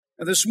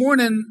This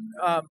morning,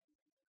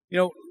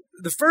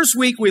 the first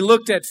week we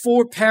looked at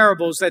 4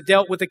 parables that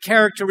dealt with the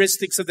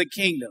characteristics of the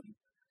kingdom.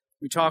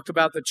 We talked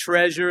about the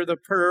treasure, the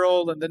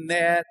pearl, and the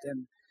net,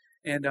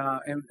 and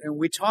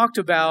we talked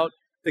about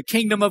the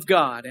kingdom of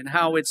God and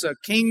how it's a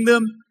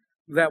kingdom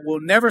that will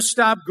never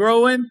stop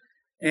growing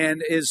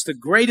and is the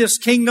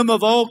greatest kingdom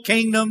of all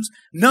kingdoms,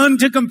 none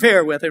to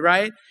compare with it,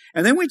 right?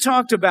 And then we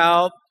talked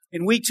about,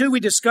 in week 2, we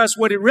discussed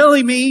what it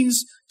really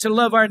means to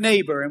love our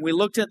neighbor. And we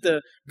looked at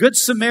the Good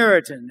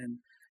Samaritan. And,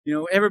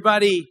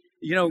 everybody,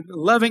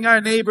 loving our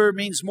neighbor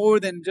means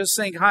more than just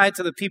saying hi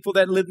to the people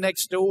that live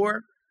next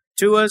door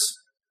to us.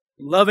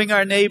 Loving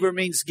our neighbor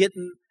means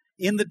getting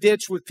in the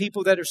ditch with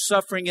people that are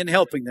suffering and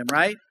helping them,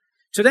 right?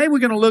 Today we're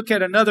going to look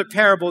at another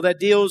parable that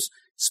deals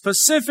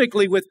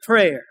specifically with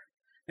prayer.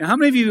 Now, how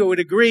many of you would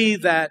agree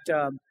that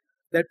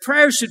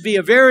prayer should be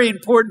a very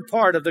important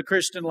part of the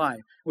Christian life?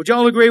 Would you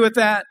all agree with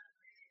that?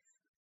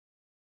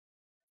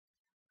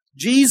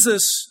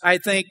 Jesus, I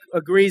think,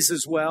 agrees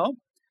as well.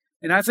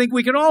 And I think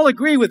we can all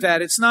agree with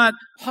that. It's not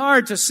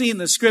hard to see in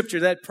the Scripture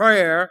that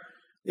prayer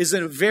is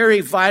a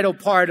very vital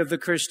part of the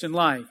Christian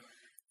life.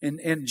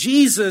 And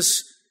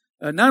Jesus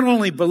not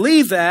only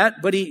believed that,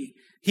 but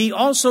he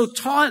also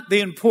taught the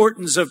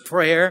importance of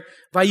prayer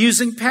by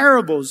using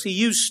parables. He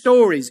used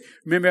stories.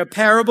 Remember, a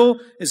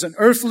parable is an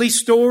earthly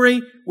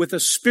story with a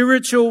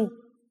spiritual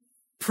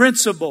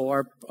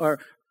principle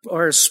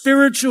or a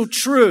spiritual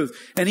truth.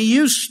 And he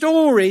used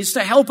stories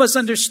to help us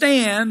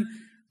understand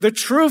the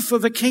truth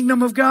of the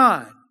kingdom of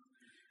God.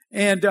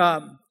 And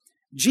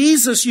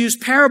Jesus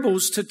used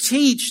parables to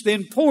teach the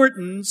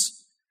importance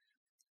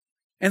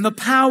and the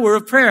power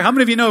of prayer. How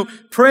many of you know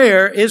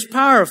prayer is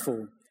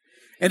powerful?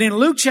 And in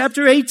Luke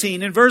chapter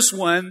 18, in verse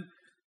 1,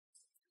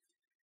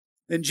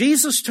 then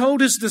Jesus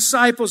told his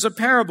disciples a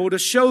parable to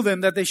show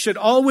them that they should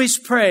always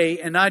pray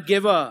and not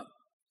give up.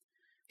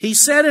 He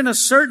said, in a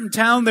certain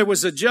town there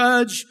was a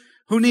judge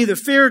who neither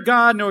feared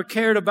God nor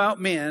cared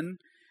about men.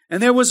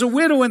 And there was a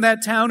widow in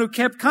that town who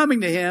kept coming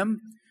to him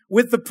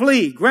with the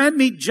plea, grant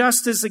me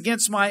justice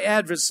against my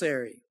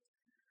adversary.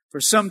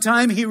 For some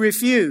time he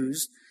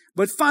refused.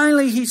 But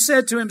finally he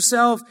said to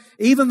himself,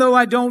 even though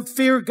I don't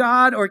fear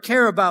God or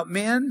care about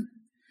men,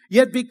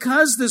 yet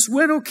because this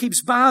widow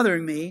keeps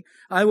bothering me,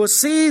 I will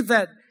see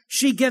that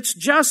she gets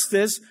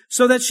justice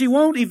so that she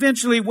won't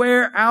eventually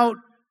wear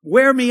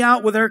me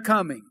out with her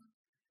coming.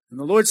 And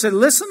the Lord said,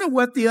 listen to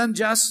what the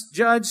unjust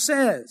judge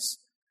says.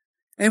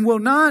 And will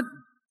not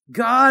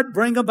God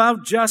bring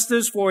about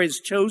justice for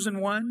his chosen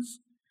ones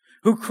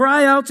who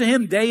cry out to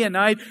him day and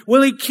night?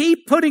 Will he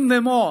keep putting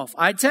them off?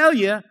 I tell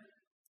you,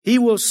 he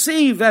will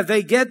see that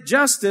they get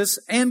justice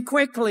and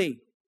quickly.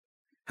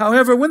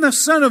 However, when the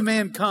Son of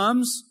Man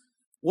comes,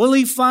 will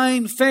he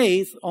find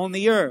faith on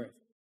the earth?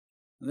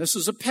 And this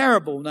is a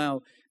parable.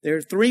 Now, there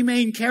are 3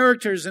 main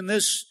characters in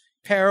this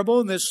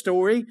parable, in this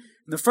story.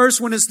 And the first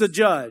one is the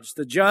judge.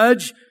 The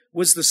judge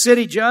was the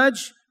city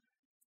judge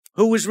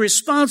who was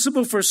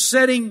responsible for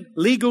setting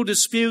legal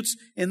disputes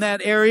in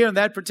that area, in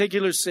that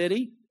particular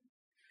city.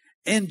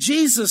 And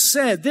Jesus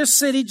said, this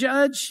city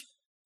judge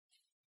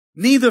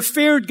neither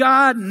feared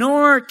God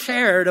nor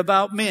cared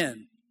about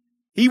men.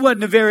 He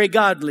wasn't a very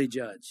godly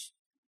judge.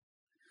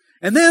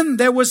 And then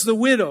there was the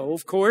widow,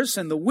 of course,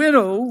 and the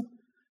widow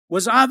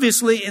was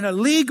obviously in a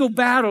legal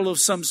battle of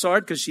some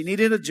sort because she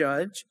needed a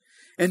judge.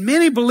 And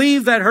many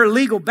believe that her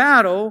legal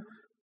battle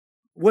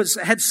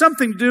had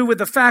something to do with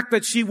the fact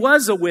that she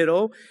was a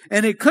widow,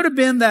 and it could have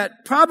been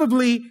that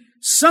probably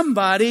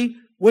somebody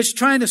was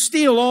trying to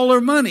steal all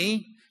her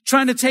money,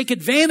 trying to take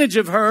advantage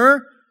of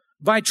her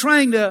by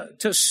trying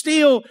to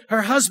steal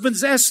her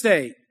husband's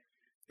estate.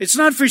 It's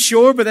not for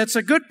sure, but that's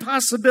a good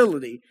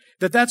possibility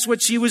that that's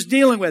what she was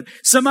dealing with.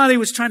 Somebody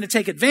was trying to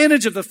take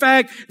advantage of the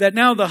fact that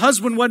now the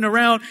husband wasn't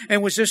around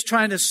and was just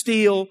trying to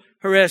steal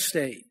her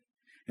estate.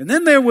 And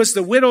then there was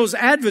the widow's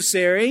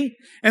adversary,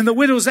 and the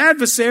widow's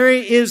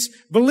adversary is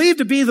believed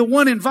to be the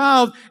one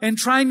involved in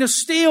trying to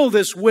steal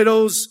this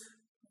widow's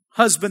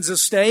husband's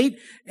estate,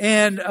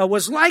 and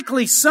was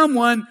likely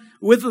someone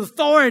with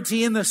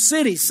authority in the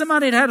city.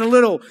 Somebody had a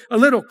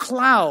little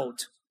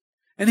clout,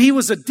 and he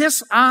was a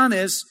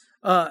dishonest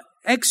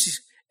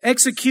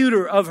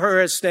executor of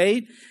her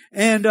estate,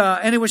 and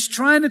he was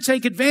trying to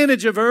take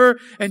advantage of her,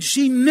 and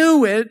she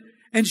knew it,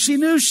 and she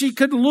knew she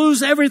could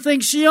lose everything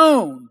she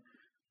owned.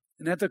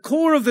 And at the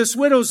core of this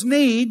widow's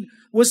need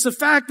was the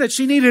fact that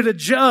she needed a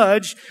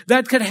judge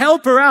that could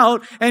help her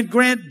out and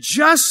grant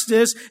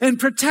justice and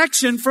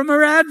protection from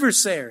her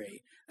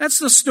adversary. That's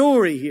the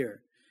story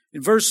here.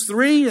 In verse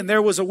 3, and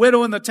there was a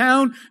widow in the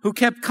town who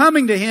kept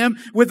coming to him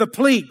with a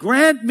plea,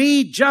 grant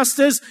me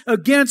justice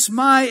against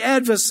my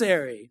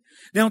adversary.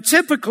 Now,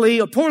 typically,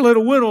 a poor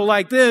little widow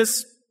like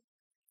this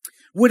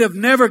would have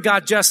never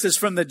got justice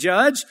from the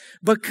judge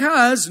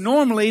because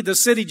normally the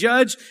city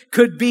judge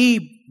could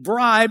be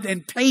bribed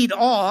and paid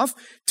off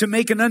to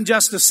make an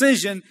unjust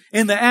decision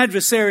in the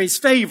adversary's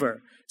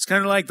favor. It's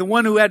kind of like the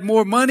one who had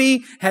more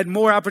money, had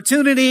more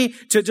opportunity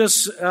to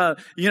just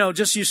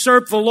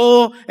usurp the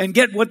law and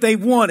get what they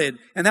wanted.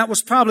 And that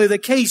was probably the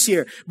case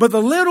here. But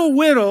the little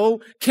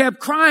widow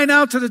kept crying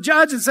out to the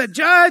judge and said,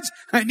 "Judge,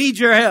 I need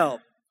your help.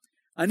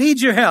 I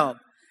need your help."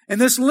 And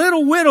this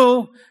little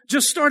widow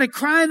just started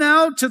crying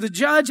out to the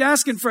judge,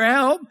 asking for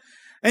help.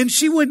 And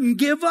she wouldn't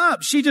give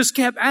up. She just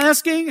kept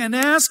asking and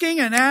asking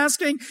and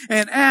asking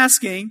and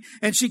asking.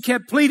 And she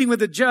kept pleading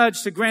with the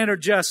judge to grant her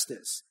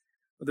justice.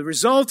 But the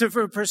result of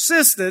her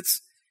persistence,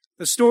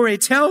 the story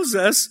tells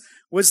us,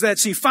 was that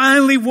she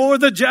finally wore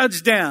the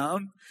judge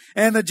down.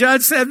 And the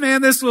judge said,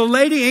 "Man, this little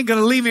lady ain't going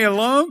to leave me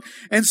alone."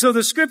 And so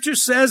the scripture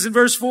says in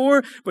verse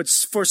 4, but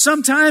for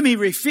some time he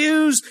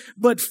refused,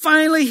 but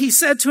finally he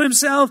said to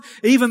himself,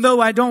 "Even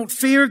though I don't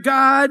fear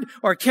God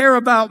or care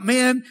about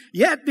men,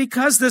 yet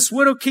because this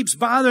widow keeps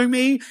bothering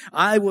me,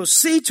 I will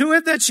see to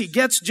it that she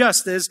gets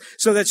justice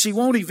so that she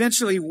won't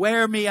eventually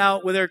wear me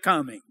out with her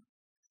coming."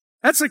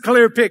 That's a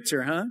clear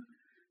picture, huh?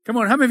 Come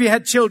on, how many of you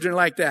had children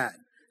like that?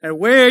 That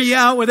wear you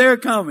out with their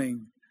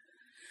coming?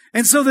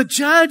 And so the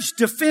judge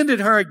defended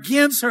her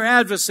against her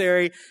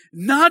adversary,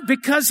 not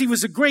because he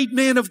was a great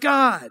man of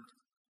God,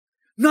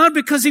 not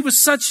because he was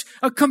such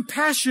a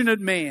compassionate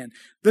man.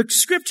 The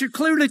scripture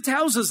clearly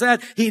tells us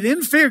that he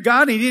didn't fear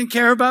God, he didn't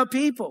care about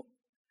people.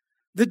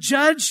 The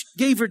judge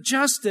gave her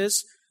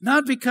justice,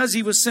 not because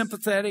he was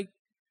sympathetic.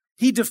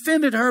 He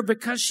defended her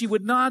because she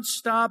would not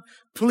stop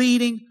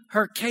pleading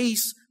her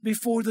case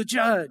before the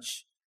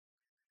judge.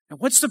 Now,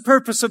 what's the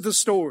purpose of the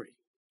story?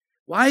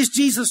 Why is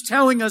Jesus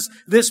telling us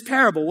this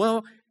parable?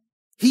 Well,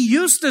 he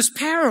used this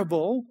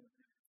parable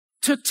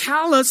to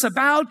tell us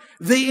about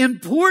the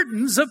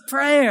importance of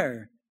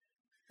prayer.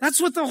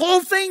 That's what the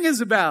whole thing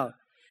is about.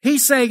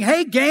 He's saying,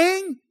 hey,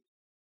 gang,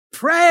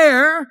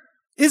 prayer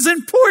is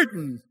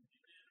important.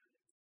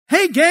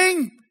 Hey,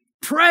 gang,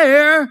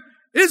 prayer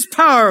is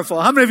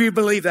powerful. How many of you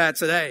believe that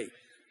today?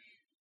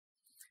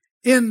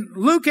 In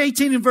Luke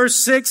 18 and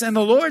verse 6, and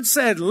the Lord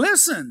said,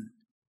 "Listen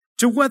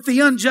to what the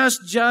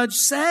unjust judge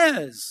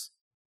says.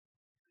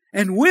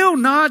 And will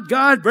not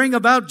God bring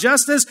about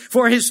justice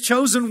for his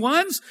chosen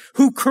ones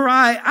who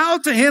cry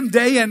out to him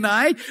day and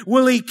night?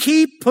 Will he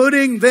keep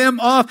putting them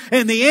off?"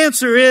 And the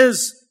answer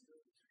is,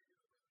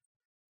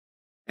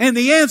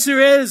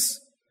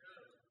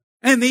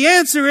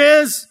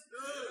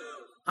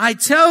 I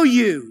tell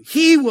you,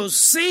 he will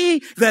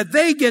see that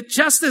they get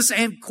justice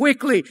and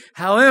quickly.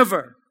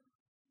 However,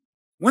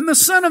 when the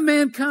Son of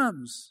Man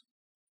comes,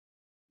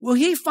 will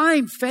he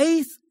find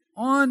faith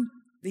on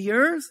the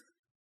earth?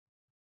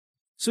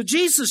 So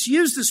Jesus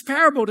used this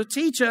parable to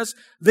teach us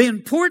the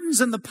importance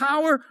and the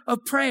power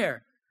of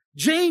prayer.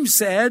 James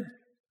said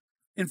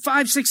in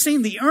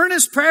 5:16, "The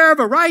earnest prayer of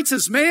a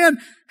righteous man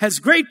has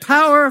great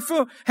power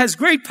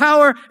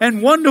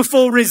and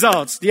wonderful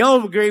results." Do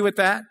y'all agree with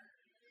that?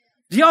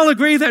 Do y'all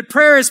agree that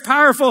prayer is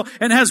powerful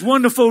and has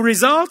wonderful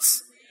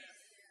results?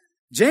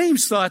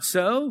 James thought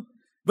so.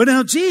 But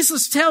now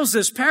Jesus tells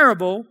this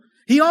parable.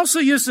 He also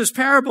used this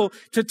parable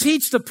to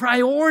teach the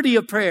priority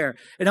of prayer.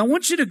 And I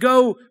want you to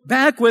go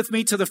back with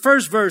me to the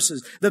first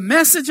verses. The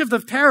message of the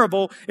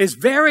parable is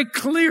very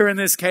clear in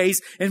this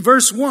case. In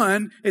verse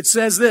 1, it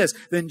says this,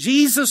 "Then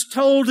Jesus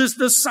told his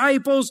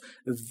disciples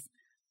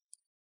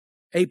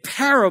a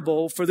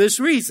parable for this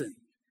reason,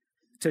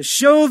 to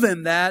show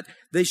them that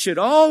they should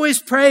always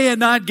pray and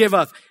not give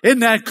up." Isn't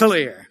that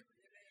clear?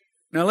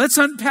 Now let's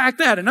unpack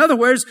that. In other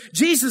words,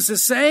 Jesus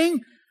is saying,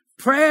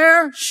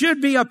 prayer should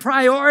be a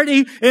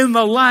priority in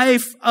the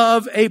life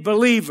of a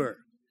believer.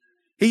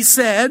 He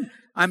said,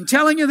 "I'm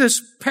telling you this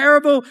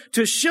parable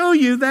to show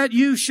you that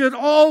you should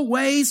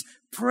always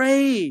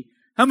pray."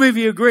 How many of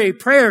you agree?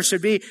 Prayer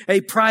should be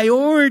a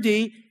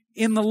priority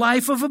in the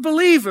life of a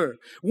believer.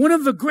 One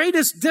of the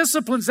greatest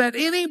disciplines that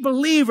any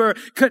believer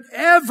could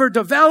ever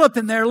develop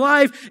in their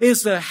life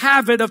is the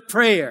habit of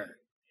prayer.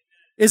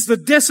 Is the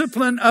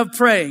discipline of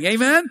praying.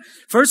 Amen?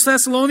 1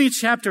 Thessalonians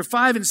chapter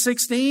 5 and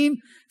 16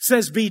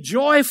 says, "Be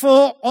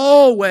joyful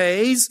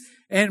always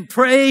and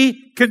pray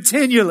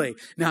continually."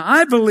 Now,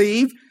 I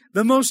believe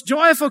the most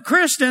joyful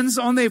Christians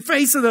on the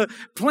face of the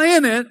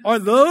planet are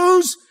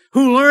those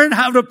who learn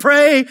how to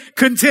pray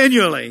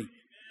continually.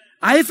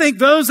 I think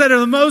those that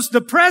are the most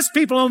depressed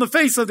people on the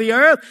face of the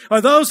earth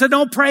are those that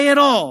don't pray at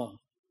all.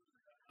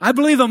 I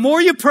believe the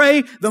more you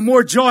pray, the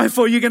more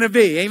joyful you're going to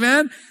be.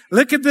 Amen?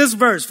 Look at this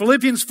verse.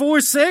 Philippians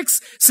 4:6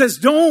 says,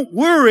 "Don't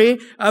worry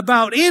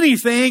about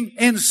anything.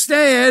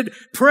 Instead,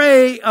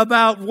 pray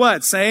about"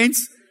 what,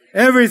 saints?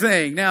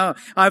 Everything. Now,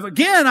 I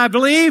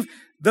believe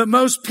the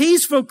most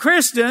peaceful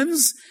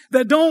Christians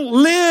that don't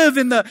live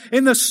in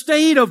the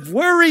state of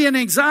worry and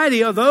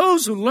anxiety are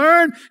those who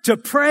learn to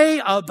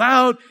pray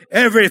about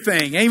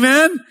everything.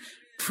 Amen?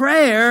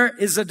 Prayer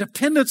is a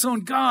dependence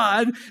on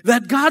God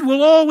that God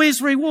will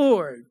always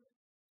reward.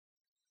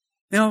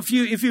 Now, if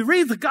you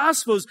read the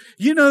Gospels,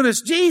 you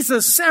notice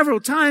Jesus several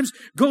times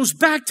goes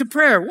back to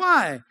prayer.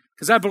 Why?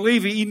 Because I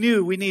believe he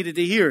knew we needed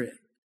to hear it.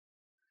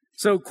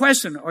 So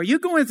question, are you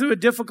going through a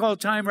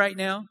difficult time right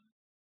now?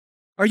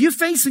 Are you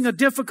facing a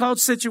difficult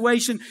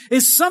situation?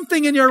 Is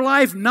something in your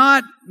life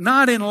not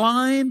in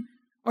line?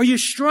 Are you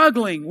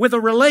struggling with a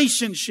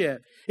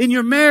relationship in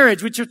your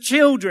marriage, with your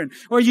children?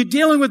 Or are you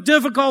dealing with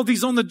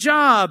difficulties on the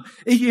job?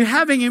 Are you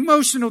having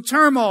emotional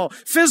turmoil,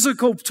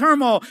 physical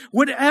turmoil?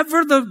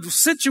 Whatever the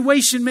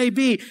situation may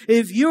be,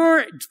 if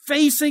you're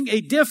facing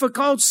a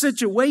difficult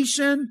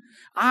situation,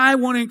 I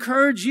want to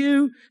encourage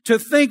you to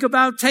think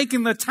about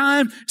taking the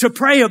time to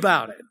pray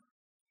about it.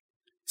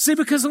 See,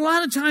 because a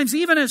lot of times,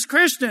 even as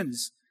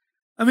Christians,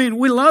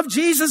 we love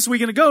Jesus, we're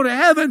going to go to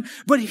heaven,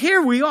 but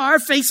here we are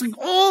facing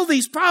all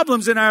these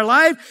problems in our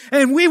life,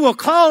 and we will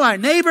call our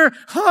neighbor,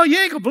 oh, you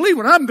ain't going to believe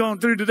what I'm going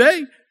through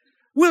today.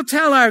 We'll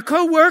tell our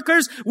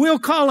coworkers, we'll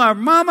call our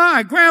mama,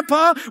 our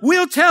grandpa,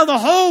 we'll tell the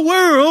whole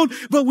world,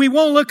 but we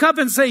won't look up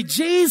and say,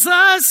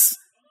 Jesus,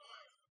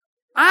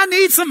 I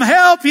need some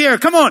help here.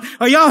 Come on,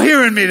 are y'all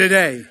hearing me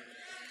today?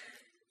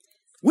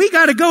 We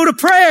got to go to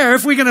prayer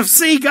if we're going to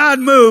see God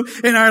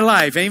move in our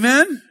life.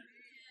 Amen?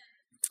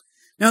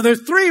 Now, there are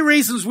 3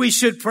 reasons we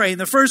should pray. And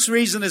the first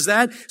reason is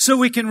that so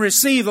we can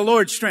receive the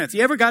Lord's strength.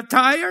 You ever got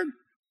tired?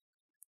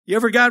 You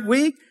ever got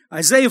weak?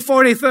 Isaiah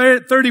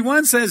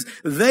 40:31 says,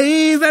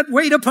 they that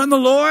wait upon the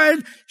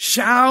Lord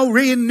shall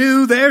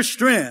renew their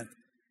strength.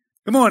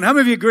 Come on, how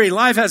many of you agree?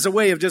 Life has a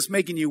way of just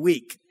making you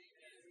weak,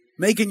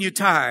 making you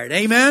tired.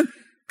 Amen?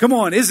 Come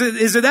on, is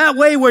it that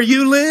way where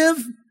you live?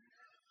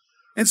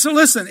 And so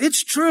listen,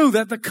 it's true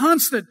that the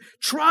constant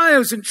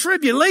trials and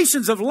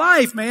tribulations of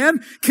life, man,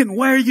 can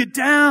wear you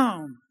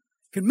down,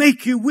 can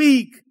make you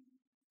weak.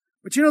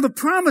 But the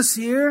promise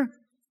here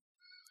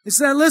is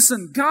that,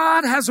 listen,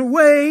 God has a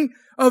way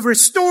of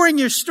restoring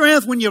your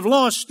strength when you've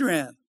lost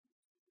strength.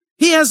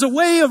 He has a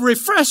way of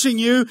refreshing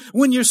you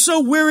when you're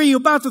so weary you're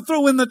about to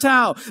throw in the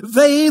towel.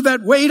 They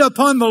that wait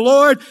upon the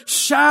Lord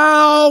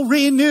shall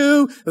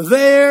renew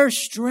their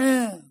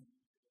strength.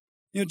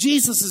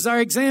 Jesus is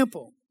our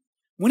example.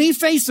 When he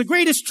faced the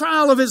greatest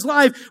trial of his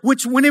life,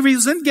 which whenever he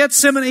was in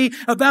Gethsemane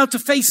about to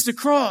face the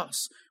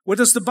cross, what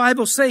does the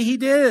Bible say he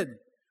did?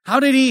 How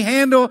did he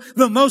handle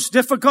the most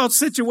difficult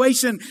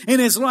situation in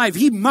his life?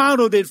 He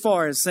modeled it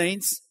for us,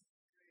 saints.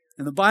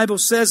 And the Bible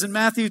says in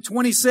Matthew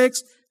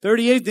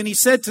 26:38, then he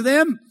said to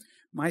them,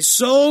 my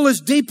soul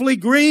is deeply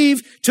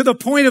grieved to the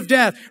point of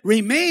death.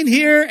 Remain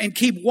here and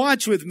keep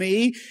watch with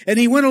me. And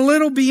he went a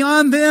little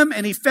beyond them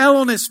and he fell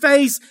on his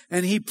face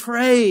and he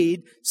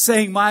prayed,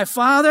 saying, my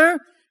Father,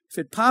 if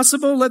it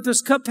possible, let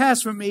this cup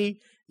pass from me,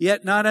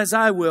 yet not as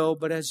I will,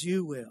 but as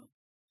you will.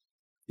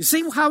 You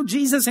see how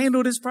Jesus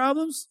handled his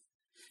problems?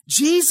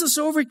 Jesus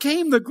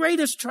overcame the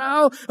greatest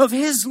trial of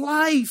his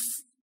life.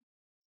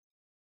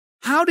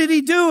 How did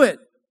he do it?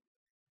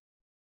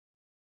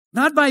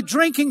 Not by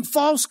drinking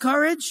false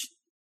courage.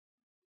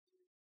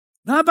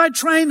 Not by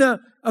trying to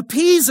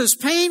appease his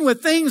pain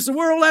with things the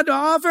world had to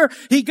offer.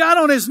 He got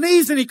on his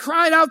knees and he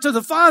cried out to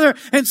the Father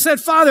and said,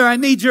 Father, I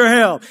need your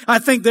help. I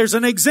think there's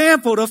an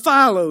example to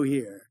follow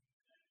here.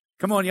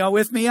 Come on, y'all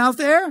with me out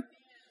there?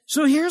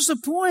 So here's the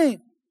point.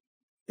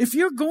 If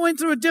you're going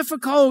through a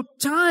difficult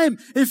time,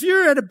 if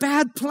you're at a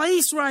bad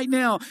place right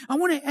now, I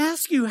want to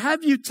ask you,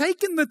 have you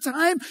taken the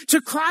time to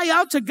cry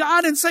out to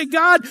God and say,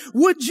 God,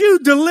 would you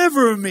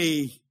deliver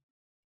me?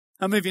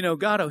 How many of you know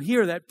God will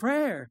hear that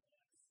prayer?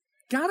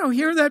 God will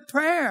hear that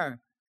prayer.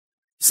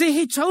 See,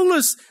 he told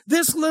us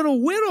this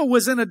little widow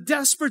was in a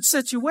desperate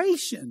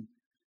situation.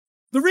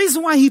 The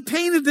reason why he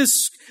painted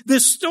this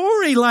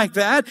story like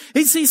that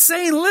is he's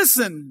saying,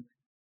 listen,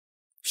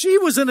 she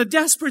was in a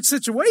desperate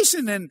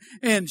situation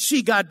and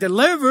she got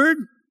delivered.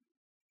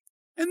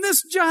 And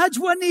this judge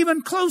wasn't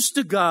even close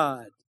to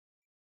God.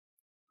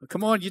 Well,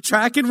 come on, you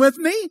tracking with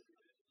me?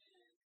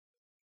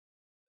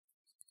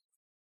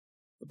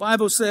 The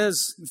Bible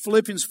says in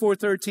Philippians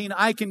 4:13,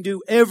 I can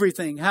do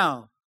everything.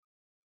 How?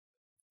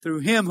 Through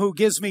him who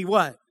gives me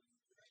what?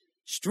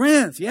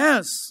 Strength,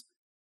 yes.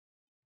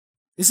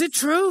 Is it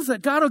true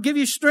that God will give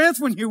you strength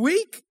when you're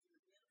weak?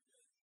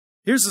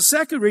 Here's the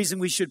second reason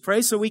we should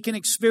pray, so we can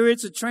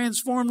experience a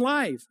transformed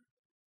life.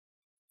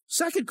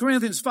 2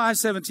 Corinthians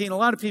 5:17, a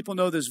lot of people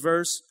know this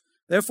verse.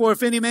 Therefore,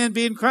 if any man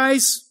be in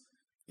Christ,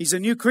 he's a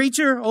new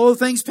creature. Old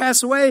things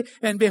pass away,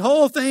 and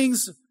behold,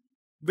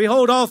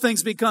 all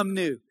things become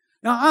new.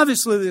 Now,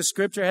 obviously, this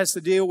scripture has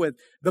to deal with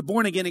the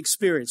born-again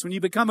experience. When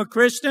you become a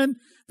Christian,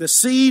 the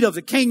seed of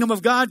the kingdom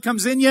of God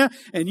comes in you,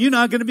 and you're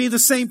not going to be the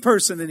same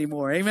person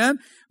anymore. Amen?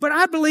 But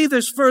I believe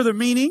there's further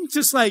meaning,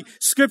 just like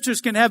scriptures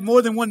can have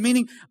more than one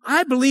meaning.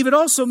 I believe it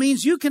also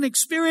means you can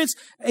experience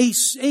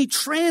a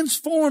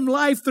transformed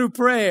life through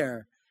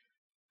prayer.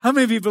 How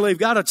many of you believe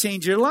God will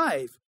change your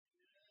life?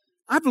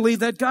 I believe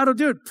that God will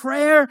do it.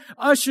 Prayer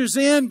ushers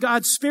in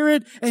God's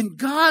Spirit, and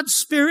God's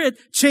Spirit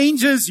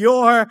changes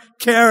your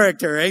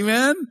character.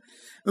 Amen?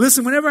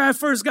 Listen, whenever I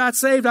first got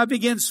saved, I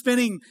began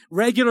spending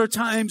regular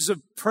times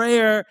of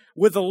prayer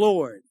with the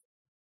Lord.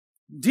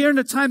 During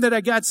the time that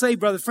I got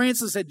saved, Brother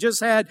Francis had just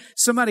had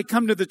somebody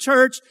come to the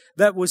church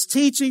that was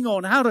teaching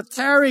on how to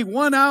tarry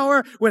 1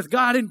 hour with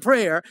God in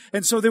prayer.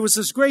 And so there was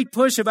this great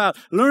push about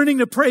learning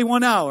to pray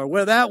 1 hour.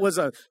 Well, that was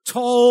a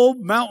tall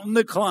mountain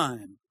to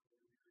climb.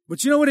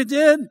 But you know what it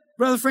did,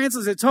 Brother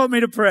Francis? It taught me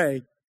to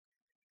pray.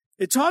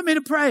 It taught me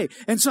to pray.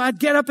 And so I'd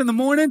get up in the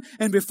morning,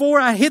 and before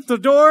I hit the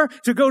door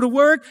to go to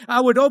work,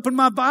 I would open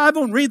my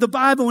Bible and read the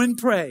Bible and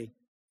pray.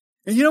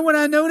 And you know what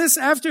I noticed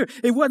after?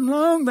 It wasn't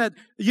long that,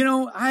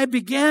 I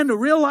began to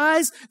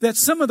realize that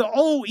some of the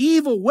old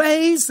evil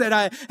ways that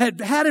I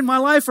had in my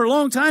life for a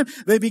long time,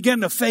 they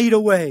began to fade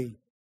away.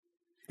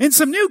 And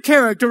some new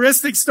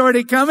characteristics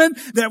started coming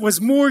that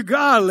was more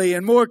godly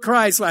and more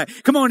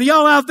Christ-like. Come on,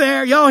 y'all out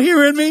there, y'all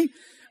hearing me?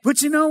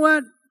 But you know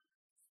what?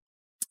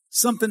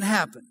 Something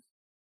happened.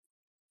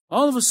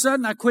 All of a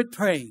sudden, I quit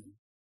praying.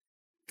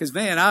 Because,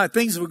 man,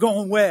 things were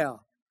going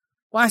well.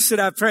 Why should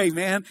I pray,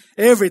 man?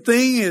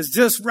 Everything is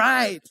just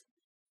right.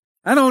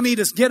 I don't need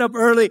to get up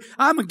early.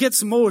 I'm going to get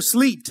some more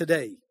sleep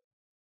today.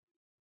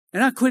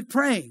 And I quit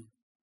praying.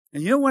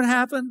 And you know what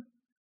happened?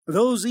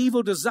 Those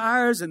evil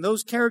desires and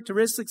those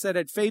characteristics that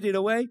had faded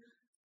away,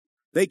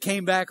 they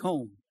came back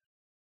home.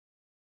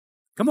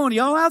 Come on,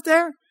 y'all out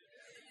there?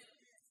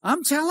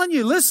 I'm telling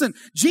you, listen,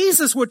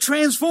 Jesus will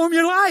transform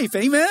your life.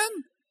 Amen?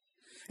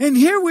 And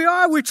here we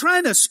are, we're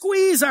trying to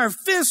squeeze our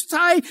fists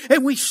tight,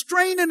 and we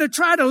straining to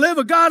try to live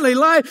a godly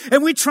life,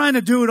 and we're trying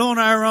to do it on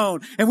our own.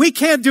 And we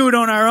can't do it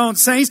on our own,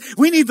 saints.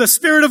 We need the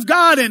Spirit of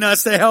God in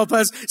us to help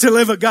us to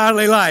live a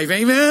godly life.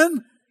 Amen?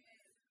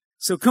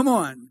 So come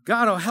on,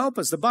 God will help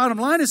us. The bottom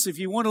line is, if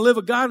you want to live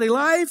a godly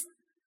life,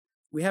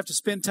 we have to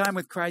spend time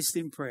with Christ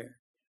in prayer.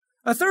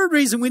 A third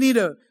reason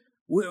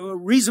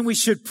reason we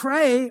should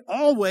pray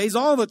always,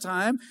 all the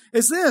time,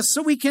 is this,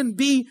 so we can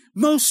be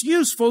most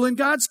useful in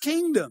God's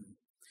kingdom.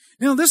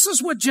 Now, this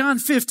is what John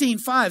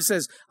 15:5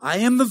 says. I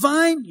am the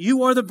vine,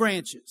 you are the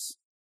branches.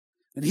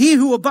 And he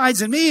who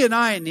abides in me and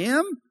I in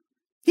him,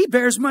 he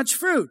bears much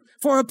fruit.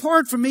 For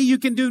apart from me, you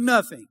can do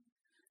nothing.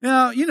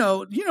 Now, you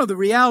know, the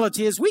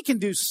reality is we can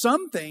do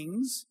some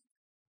things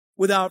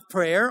without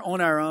prayer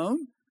on our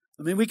own.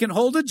 I mean, we can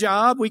hold a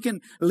job, we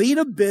can lead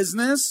a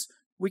business,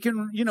 we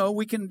can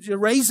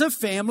raise a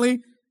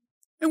family,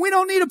 and we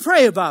don't need to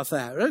pray about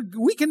that.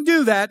 We can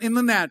do that in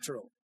the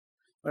natural.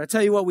 But I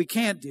tell you what we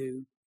can't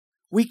do.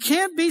 We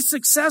can't be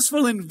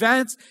successful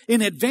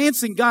in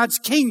advancing God's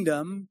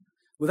kingdom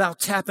without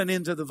tapping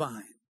into the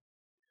vine.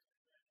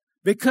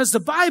 Because the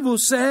Bible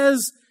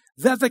says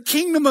that the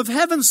kingdom of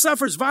heaven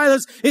suffers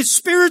violence. It's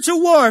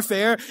spiritual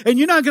warfare, and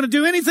you're not going to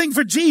do anything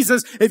for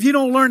Jesus if you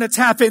don't learn to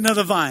tap into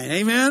the vine.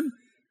 Amen?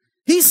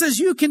 He says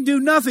you can do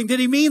nothing. Did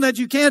he mean that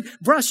you can't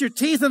brush your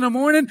teeth in the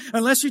morning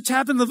unless you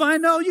tap in the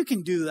vine? No, you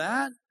can do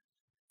that.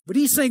 But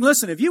he's saying,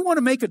 listen, if you want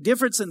to make a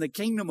difference in the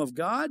kingdom of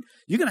God,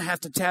 you're going to have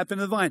to tap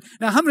into the vine.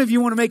 Now, how many of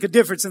you want to make a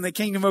difference in the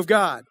kingdom of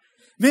God?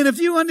 Man, if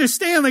you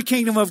understand the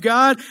kingdom of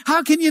God,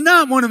 how can you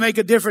not want to make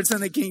a difference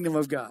in the kingdom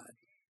of God?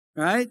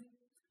 Right?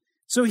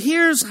 So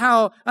here's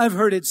how I've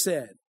heard it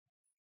said.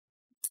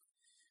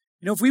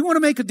 If we want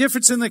to make a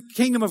difference in the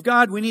kingdom of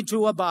God, we need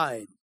to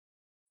abide.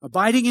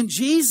 Abiding in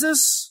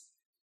Jesus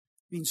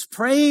means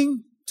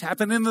praying,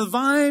 tapping into the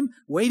vine,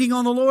 waiting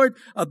on the Lord.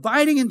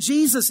 Abiding in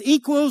Jesus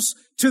equals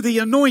to the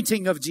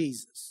anointing of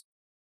Jesus.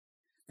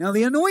 Now,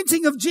 the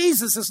anointing of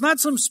Jesus is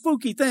not some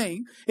spooky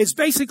thing. It's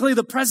basically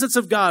the presence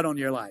of God on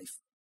your life.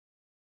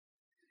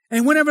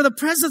 And whenever the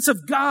presence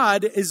of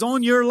God is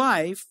on your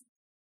life,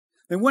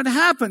 then what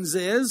happens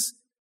is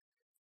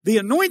the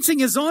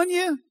anointing is on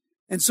you,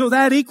 and so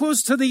that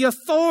equals to the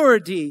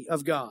authority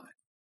of God.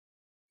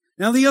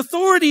 Now, the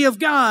authority of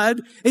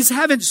God is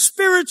having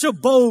spiritual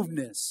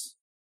boldness,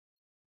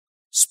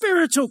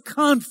 spiritual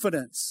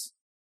confidence.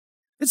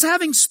 It's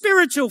having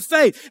spiritual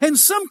faith. And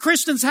some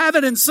Christians have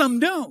it and some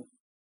don't.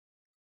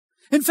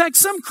 In fact,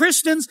 some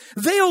Christians,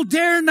 they'll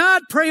dare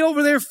not pray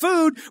over their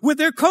food with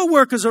their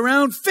coworkers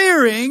around,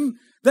 fearing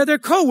that their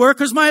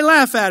coworkers might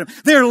laugh at them.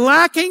 They're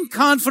lacking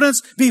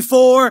confidence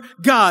before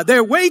God.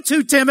 They're way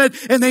too timid,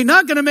 and they're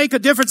not going to make a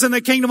difference in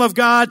the kingdom of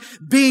God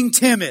being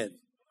timid.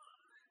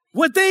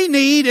 What they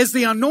need is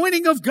the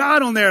anointing of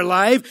God on their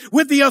life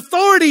with the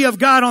authority of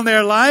God on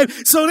their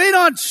life, so they're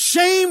not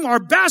shame or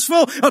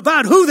bashful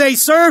about who they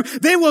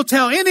serve. They will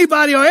tell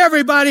anybody or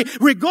everybody,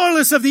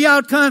 regardless of the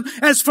outcome,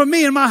 as for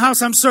me and my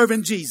house, I'm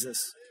serving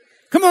Jesus.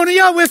 Come on, are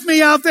y'all with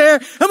me out there?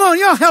 Come on,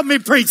 y'all help me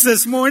preach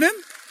this morning.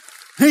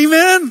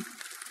 Amen.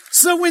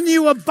 So when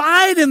you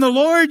abide in the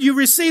Lord, you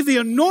receive the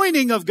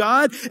anointing of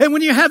God. And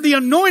when you have the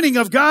anointing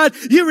of God,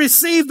 you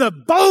receive the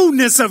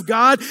boldness of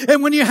God.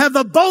 And when you have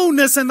the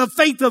boldness and the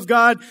faith of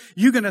God,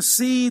 you're going to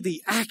see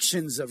the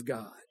actions of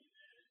God.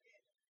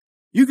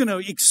 You're going to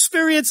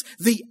experience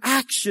the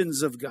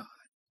actions of God.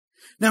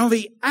 Now,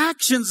 the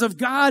actions of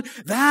God,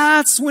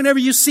 that's whenever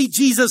you see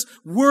Jesus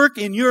work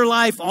in your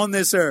life on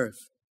this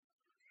earth.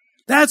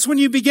 That's when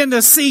you begin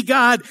to see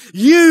God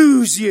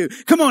use you.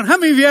 Come on, how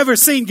many of you ever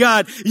seen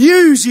God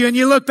use you and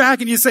you look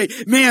back and you say,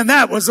 man,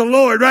 that was the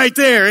Lord right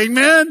there.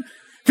 Amen?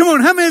 Come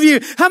on, how many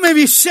of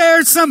you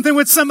shared something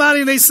with somebody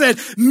and they said,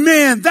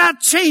 man,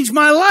 that changed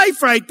my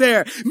life right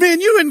there. Man,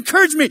 you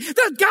encouraged me.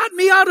 That got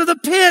me out of the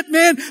pit,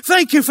 man.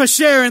 Thank you for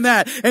sharing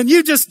that. And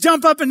you just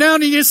jump up and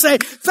down and you say,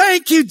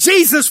 thank you,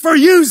 Jesus, for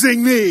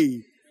using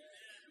me.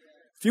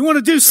 If you want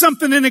to do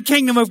something in the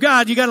kingdom of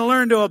God, you got to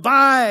learn to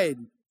abide.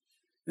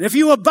 And if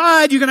you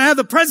abide, you're going to have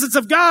the presence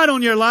of God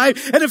on your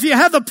life. And if you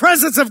have the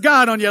presence of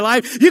God on your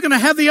life, you're going to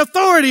have the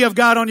authority of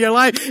God on your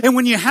life. And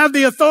when you have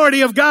the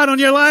authority of God on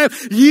your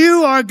life,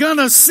 you are going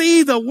to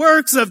see the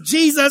works of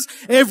Jesus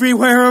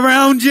everywhere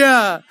around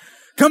you.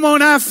 Come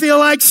on, I feel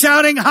like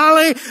shouting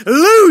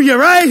hallelujah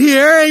right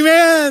here.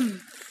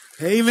 Amen.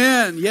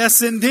 Amen.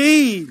 Yes,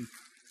 indeed.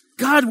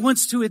 God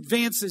wants to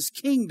advance His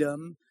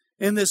kingdom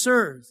in this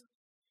earth.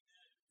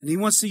 And He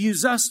wants to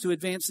use us to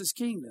advance His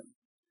kingdom.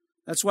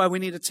 That's why we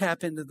need to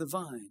tap into the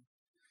vine.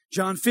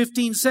 John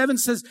 15:7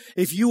 says,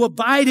 if you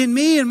abide in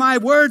me and my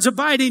words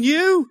abide in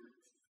you,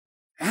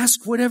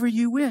 ask whatever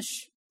you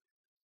wish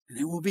and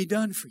it will be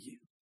done for you.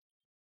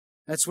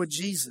 That's what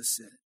Jesus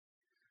said.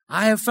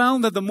 I have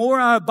found that the more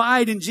I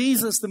abide in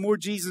Jesus, the more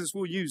Jesus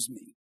will use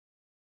me.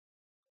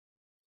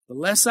 The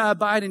less I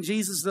abide in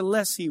Jesus, the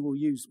less He will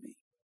use me.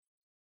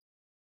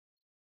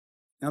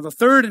 Now, the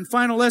third and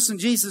final lesson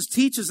Jesus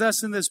teaches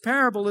us in this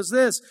parable is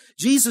this.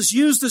 Jesus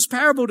used this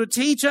parable to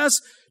teach us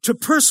to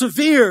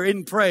persevere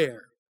in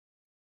prayer.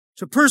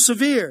 To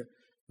persevere.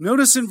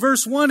 Notice in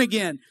verse 1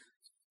 again.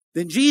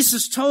 Then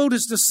Jesus told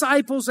His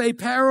disciples a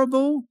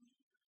parable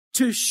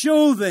to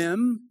show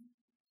them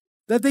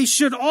that they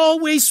should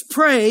always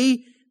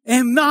pray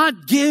and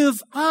not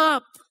give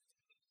up.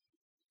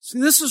 See,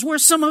 this is where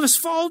some of us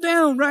fall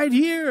down right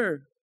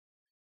here.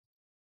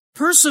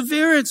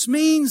 Perseverance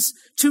means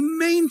to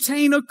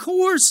maintain a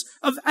course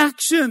of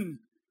action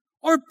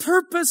or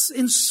purpose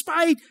in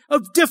spite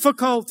of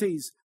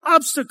difficulties,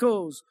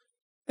 obstacles,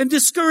 and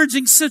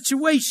discouraging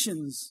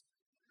situations.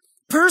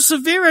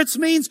 Perseverance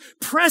means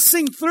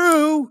pressing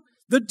through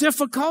the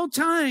difficult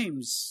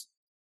times.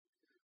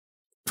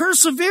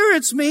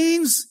 Perseverance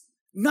means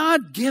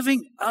not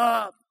giving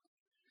up.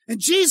 And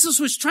Jesus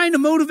was trying to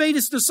motivate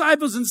His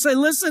disciples and say,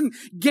 listen,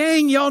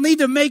 gang, y'all need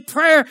to make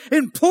prayer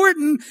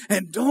important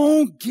and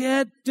don't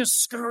get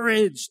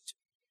discouraged.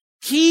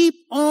 Keep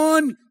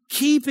on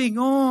keeping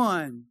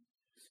on.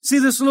 See,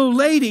 this little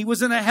lady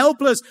was in a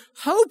helpless,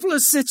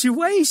 hopeless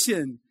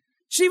situation.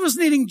 She was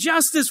needing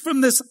justice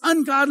from this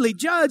ungodly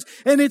judge,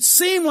 and it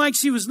seemed like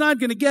she was not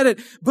going to get it.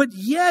 But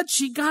yet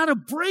she got a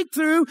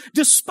breakthrough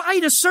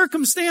despite a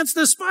circumstance,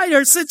 despite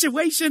her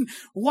situation.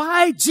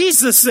 Why?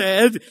 Jesus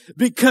said,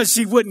 because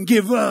she wouldn't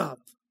give up.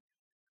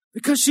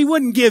 Because she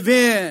wouldn't give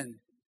in.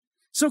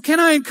 So can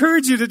I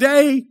encourage you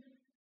today?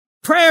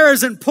 Prayer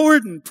is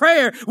important.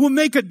 Prayer will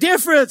make a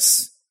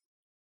difference.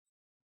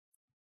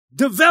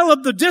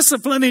 Develop the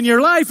discipline in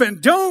your life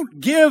and don't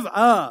give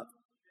up.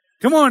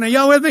 Come on, are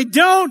y'all with me?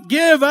 Don't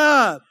give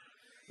up.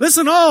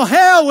 Listen, all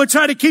hell will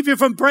try to keep you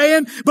from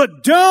praying,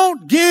 but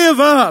don't give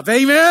up.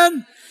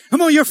 Amen?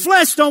 Come on, your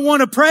flesh don't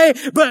want to pray,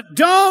 but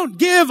don't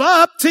give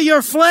up to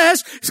your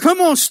flesh. Come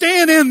on,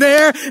 stand in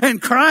there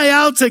and cry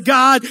out to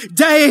God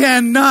day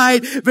and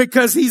night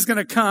because He's going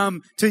to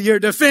come to your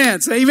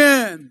defense.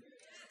 Amen?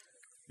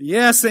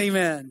 Yes,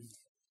 amen.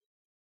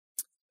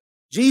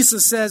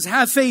 Jesus says,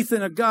 have faith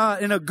in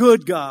a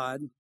good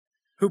God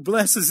who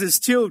blesses His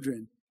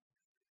children.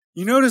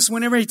 You notice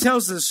whenever He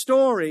tells this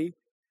story,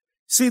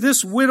 see,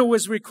 this widow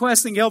was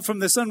requesting help from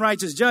this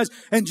unrighteous judge,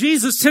 and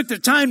Jesus took the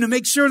time to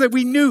make sure that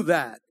we knew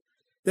that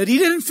He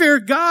didn't fear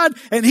God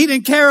and He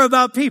didn't care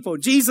about people.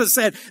 Jesus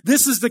said,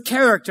 this is the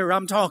character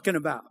I'm talking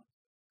about.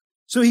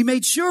 So He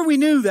made sure we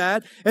knew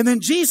that. And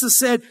then Jesus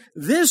said,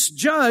 this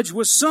judge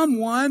was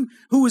someone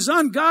who was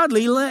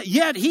ungodly,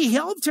 yet He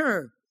helped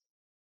her.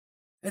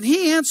 And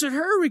He answered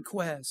her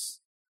request.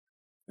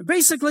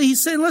 Basically,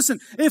 He's saying, listen,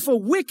 if a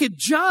wicked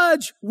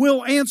judge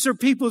will answer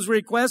people's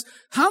requests,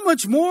 how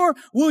much more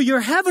will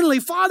your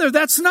heavenly Father,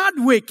 that's not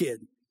wicked,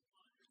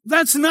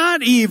 that's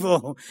not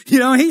evil.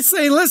 He's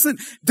saying, listen,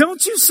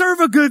 don't you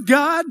serve a good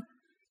God?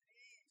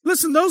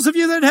 Listen, those of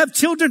you that have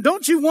children,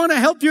 don't you want to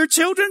help your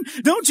children?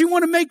 Don't you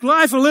want to make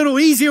life a little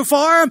easier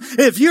for them?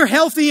 If you're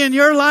healthy in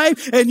your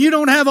life and you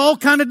don't have all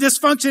kind of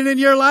dysfunction in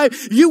your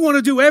life, you want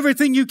to do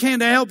everything you can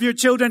to help your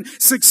children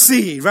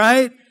succeed,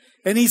 right?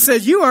 And He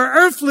said, you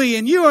are earthly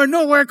and you are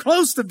nowhere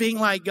close to being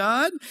like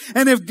God.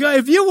 And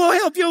if you will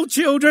help your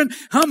children,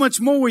 how much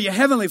more will your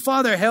heavenly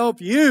Father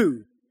help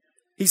you?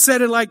 He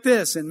said it like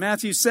this in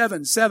Matthew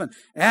 7:7.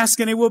 Ask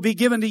and it will be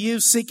given to you.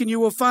 Seek and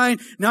you will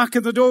find. Knock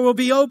and the door will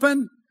be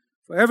open.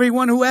 For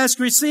everyone who asks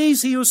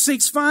receives. He who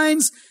seeks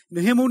finds. And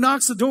to him who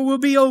knocks the door will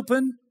be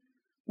open.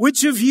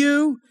 Which of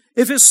you,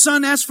 if his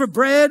son asks for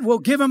bread, will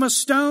give him a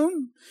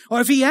stone?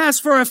 Or if he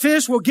asks for a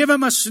fish, will give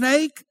him a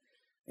snake?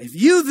 If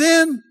you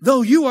then,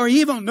 though you are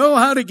evil, know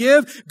how to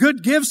give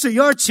good gifts to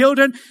your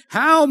children,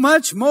 how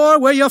much more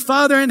will your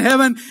Father in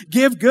heaven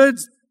give good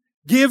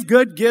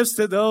gifts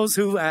to those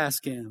who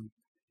ask Him?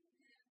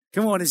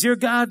 Come on, is your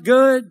God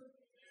good?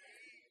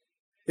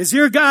 Is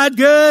your God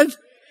good?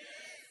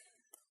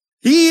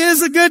 He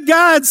is a good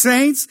God,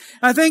 saints.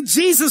 I think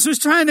Jesus was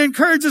trying to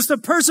encourage us to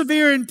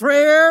persevere in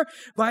prayer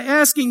by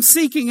asking,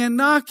 seeking, and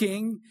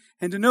knocking,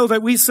 and to know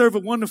that we serve a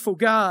wonderful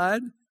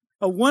God,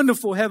 a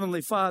wonderful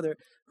Heavenly Father,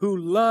 who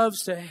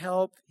loves to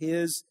help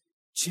His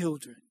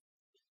children.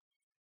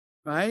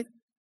 Right?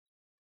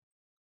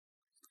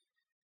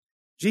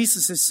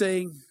 Jesus is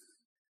saying,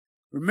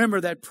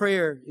 remember that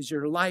prayer is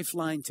your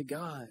lifeline to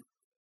God.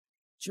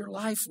 It's your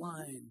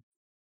lifeline.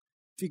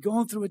 If you're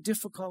going through a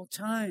difficult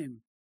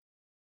time.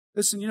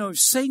 Listen, if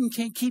Satan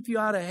can't keep you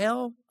out of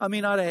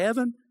out of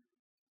heaven,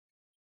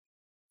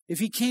 if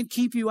he can't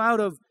keep you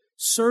out of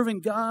serving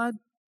God,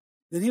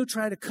 then he'll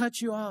try to cut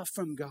you off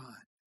from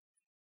God.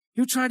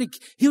 He'll try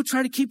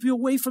to keep you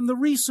away from the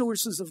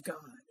resources of God.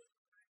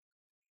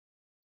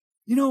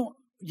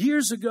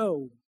 Years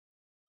ago,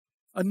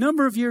 a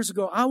number of years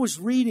ago, I was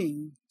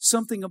reading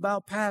something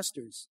about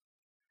pastors.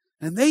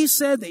 And they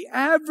said the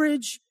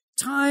average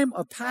time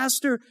a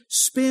pastor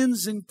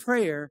spends in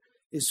prayer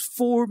is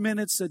 4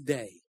 minutes a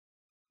day.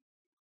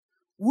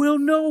 Well,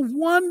 no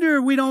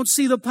wonder we don't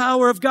see the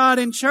power of God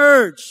in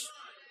church.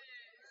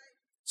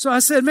 So I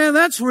said, man,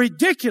 that's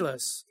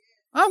ridiculous.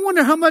 I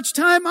wonder how much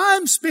time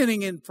I'm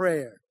spending in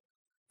prayer.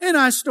 And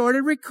I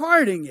started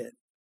recording it.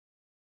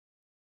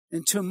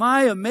 And to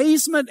my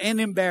amazement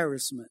and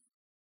embarrassment,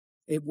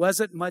 it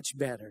wasn't much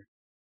better.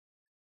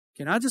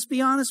 Can I just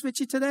be honest with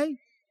you today?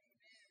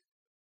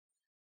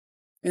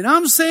 And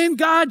I'm saying,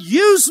 God,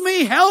 use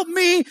me, help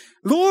me.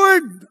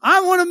 Lord,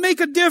 I want to make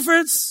a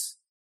difference.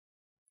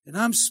 And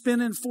I'm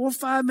spending 4 or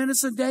 5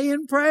 minutes a day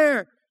in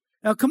prayer.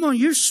 Now, come on,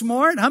 you're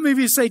smart. How many of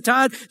you say,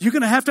 Todd, you're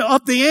going to have to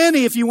up the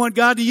ante if you want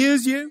God to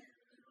use you?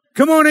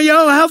 Come on, are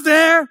y'all out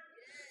there?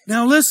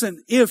 Now,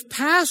 listen, if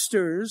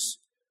pastors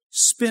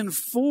spend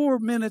 4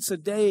 minutes a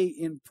day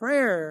in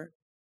prayer,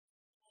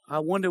 I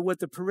wonder what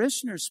the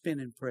parishioners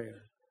spend in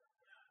prayer.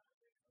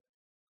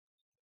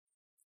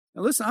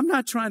 Now listen, I'm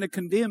not trying to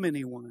condemn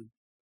anyone.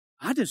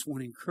 I just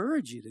want to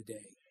encourage you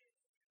today.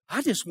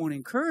 I just want to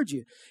encourage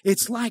you.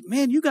 It's like,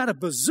 man, you got a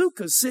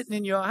bazooka sitting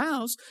in your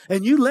house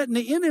and you letting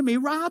the enemy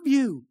rob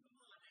you.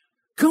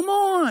 Come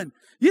on.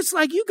 It's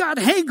like you got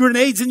hand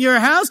grenades in your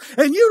house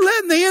and you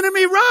letting the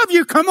enemy rob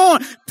you. Come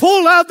on.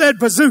 Pull out that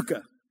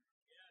bazooka.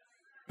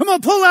 Come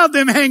on, pull out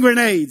them hand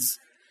grenades.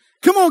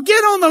 Come on,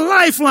 get on the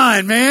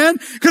lifeline, man,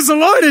 because the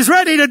Lord is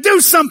ready to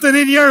do something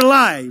in your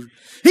life.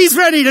 He's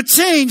ready to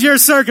change your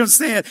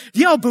circumstance.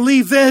 Do y'all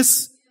believe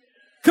this?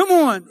 Come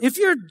on. If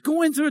you're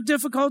going through a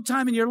difficult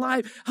time in your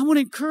life, I want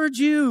to encourage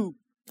you.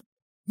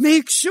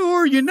 Make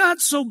sure you're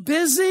not so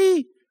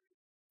busy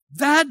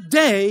that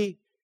day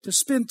to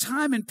spend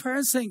time in prayer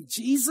and saying,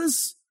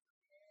 Jesus,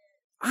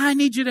 I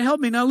need you to help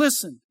me. Now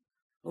listen,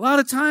 a lot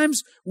of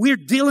times we're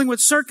dealing with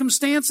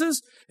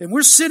circumstances and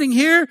we're sitting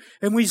here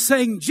and we're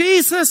saying,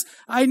 Jesus,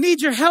 I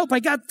need your help. I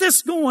got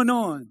this going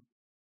on.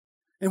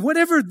 And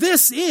whatever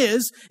this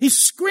is, he's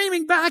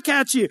screaming back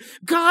at you.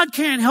 God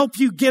can't help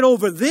you get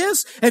over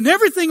this. And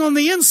everything on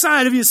the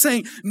inside of you is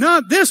saying,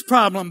 not this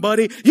problem,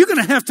 buddy. You're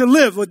going to have to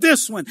live with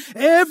this one.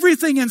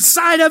 Everything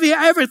inside of you,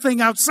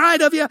 everything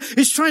outside of you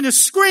is trying to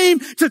scream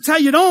to tell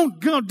you,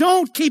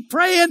 don't keep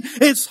praying.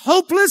 It's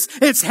hopeless.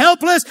 It's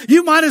helpless.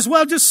 You might as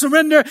well just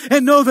surrender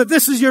and know that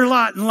this is your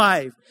lot in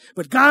life.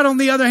 But God, on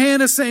the other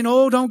hand, is saying,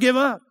 oh, don't give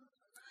up.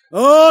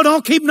 Oh,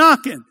 don't keep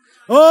knocking.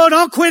 Oh,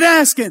 don't quit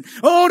asking.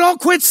 Oh,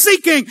 don't quit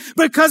seeking,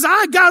 because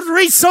I got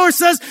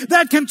resources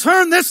that can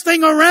turn this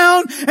thing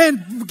around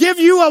and give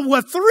you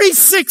a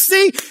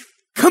 360.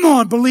 Come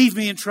on, believe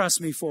me and trust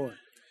me for it.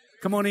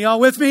 Come on, are y'all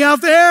with me out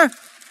there?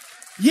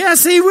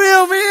 Yes, he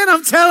will, man.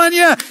 I'm telling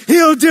you,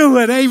 he'll do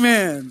it.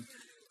 Amen.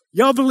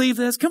 Y'all believe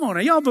this? Come on,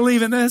 are y'all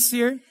believing this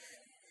here?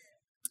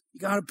 You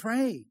gotta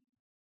pray.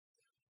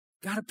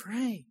 Gotta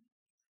pray.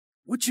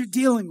 What you're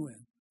dealing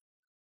with.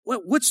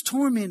 What's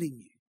tormenting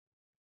you?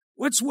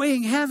 What's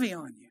weighing heavy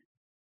on you?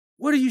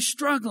 What are you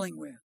struggling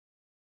with?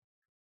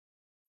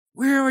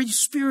 Where are you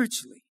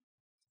spiritually?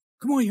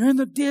 Come on, you're in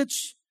the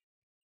ditch.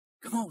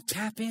 Come on,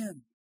 tap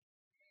in.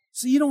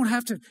 So you don't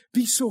have to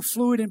be so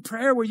fluid in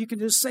prayer where you can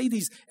just say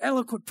these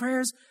eloquent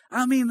prayers.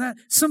 I mean, that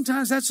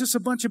sometimes that's just a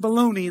bunch of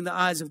baloney in the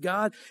eyes of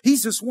God.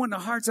 He's just wanting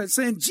the hearts that's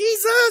saying,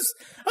 Jesus,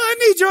 I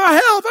need your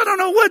help. I don't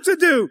know what to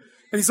do.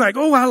 And he's like,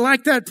 oh, I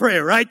like that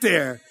prayer right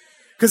there.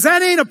 Because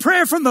that ain't a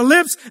prayer from the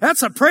lips.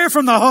 That's a prayer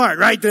from the heart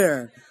right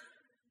there.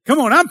 Come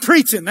on, I'm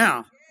preaching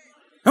now.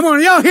 Come on,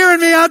 are y'all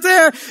hearing me out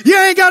there? You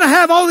ain't got to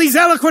have all these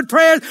eloquent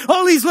prayers,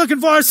 all these looking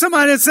for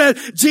somebody that said,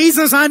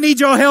 Jesus, I need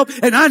your help,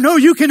 and I know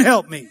you can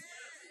help me.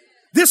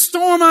 This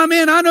storm I'm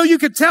in, I know you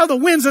could tell the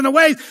winds and the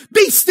waves,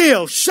 be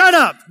still, shut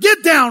up,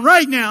 get down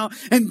right now,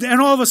 and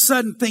all of a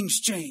sudden things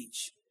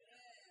change.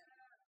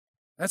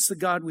 That's the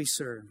God we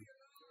serve.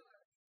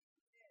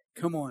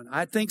 Come on,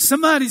 I think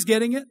somebody's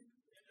getting it.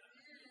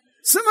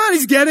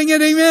 Somebody's getting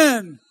it,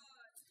 amen.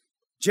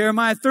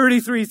 Jeremiah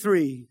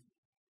 33:3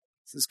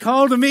 says,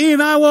 call to me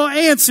and I will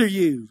answer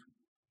you.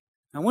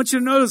 I want you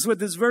to notice what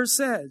this verse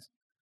says.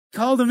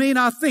 Call to me and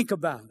I'll think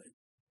about it.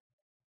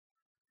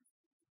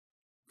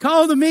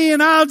 Call to me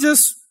and I'll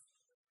just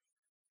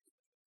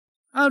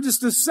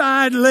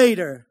decide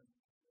later.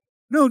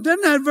 No,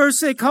 doesn't that verse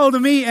say call to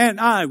me and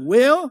I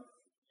will?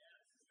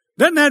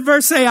 Doesn't that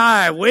verse say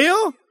I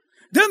will?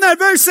 Doesn't that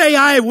verse say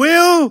I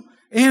will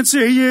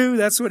answer you?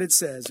 That's what it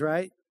says,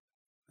 right?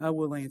 I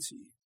will answer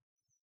you.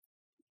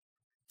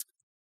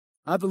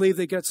 I believe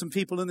they got some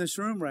people in this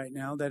room right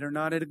now that are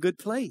not at a good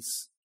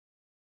place.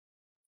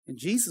 And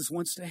Jesus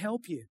wants to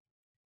help you.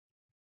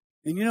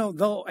 And you know,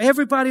 though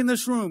everybody in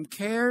this room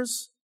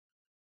cares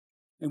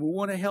and will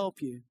want to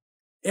help you,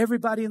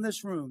 everybody in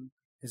this room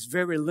is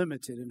very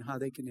limited in how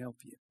they can help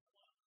you.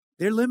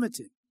 They're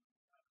limited.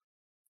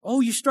 Oh,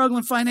 you're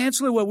struggling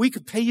financially? Well, we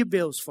could pay your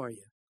bills for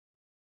you.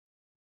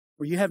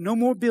 Or you have no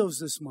more bills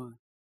this month.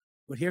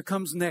 But here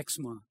comes next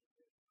month.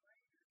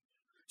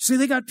 See,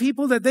 they got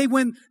people that they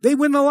win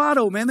the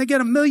lotto, man. They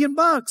get $1 million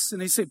and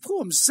they say,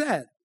 "Pooh, I'm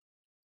set."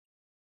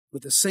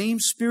 But the same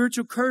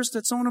spiritual curse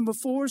that's on them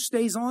before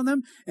stays on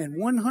them,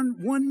 and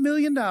 $1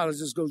 million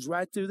just goes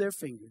right through their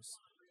fingers.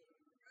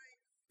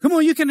 Come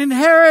on, you can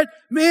inherit,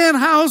 man,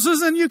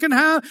 houses, and you can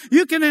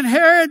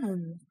inherit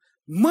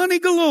money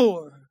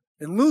galore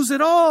and lose it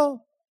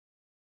all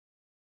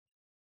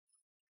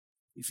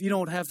if you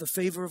don't have the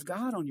favor of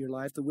God on your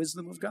life, the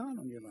wisdom of God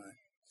on your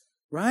life.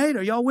 Right?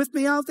 Are y'all with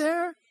me out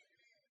there?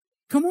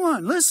 Come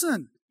on,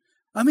 listen.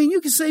 I mean,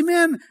 you can say,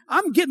 "Man,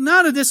 I'm getting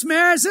out of this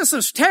marriage. This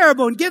is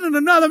terrible," and get in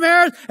another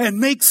marriage and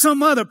make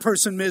some other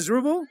person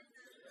miserable.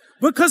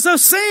 Because the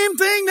same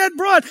thing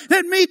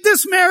that made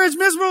this marriage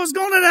miserable is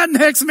going to that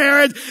next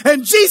marriage.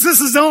 And Jesus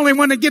is the only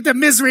one to get the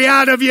misery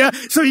out of you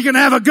so you can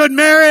have a good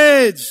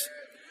marriage.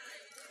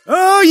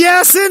 Oh,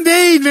 yes,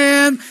 indeed,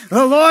 man.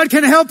 The Lord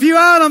can help you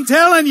out, I'm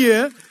telling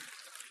you.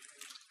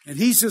 And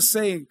He's just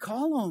saying,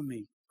 call on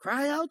me,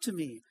 cry out to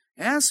me,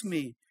 ask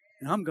me,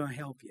 and I'm going to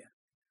help you.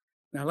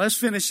 Now, let's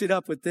finish it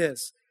up with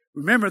this.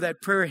 Remember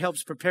that prayer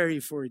helps prepare you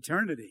for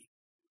eternity.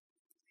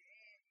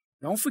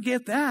 Don't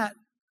forget that.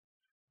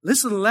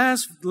 Listen to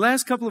the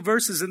last couple of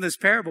verses in this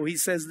parable. He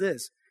says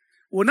this: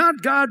 "Will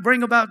not God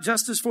bring about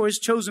justice for His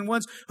chosen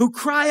ones who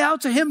cry out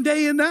to Him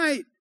day and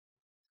night?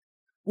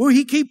 Will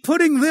He keep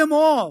putting them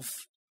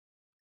off?"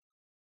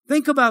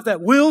 Think about that.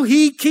 Will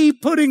He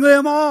keep putting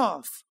them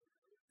off?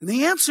 And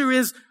the answer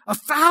is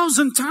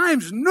 1,000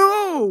 times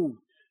no.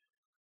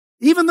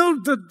 Even though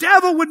the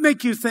devil would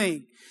make you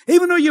think,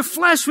 even though your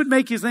flesh would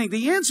make you think,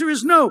 the answer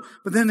is no.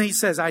 But then He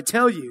says, "I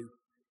tell you,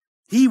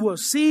 He will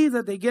see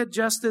that they get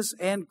justice,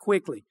 and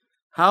quickly.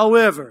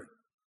 However,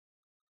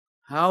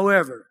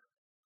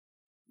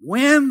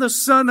 when the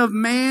Son of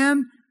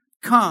Man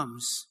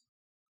comes,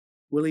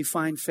 will He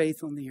find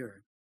faith on the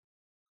earth?"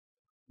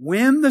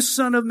 When the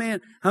Son of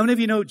Man, how many of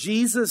you know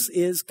Jesus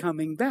is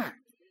coming back?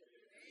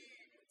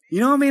 You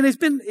know what I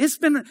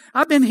mean?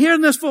 I've been hearing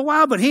this for a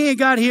while, but He ain't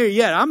got here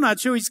yet. I'm not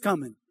sure He's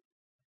coming.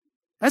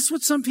 That's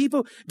what some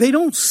people, they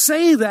don't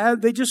say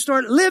that. They just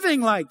start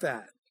living like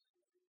that.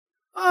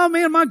 Oh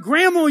man, my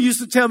grandma used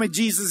to tell me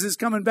Jesus is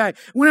coming back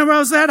whenever I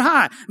was that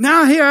high.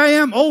 Now here I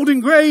am, old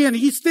and gray, and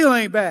He still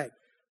ain't back.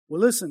 Well,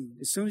 listen,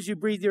 as soon as you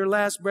breathe your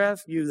last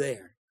breath, you're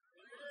there.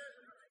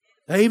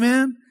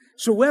 Amen?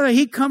 So whether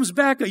He comes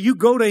back or you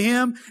go to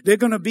Him, they're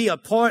going to be a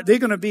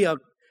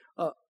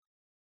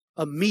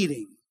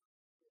meeting.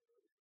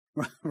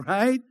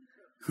 Right?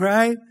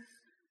 Right?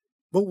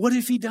 But what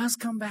if He does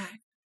come back?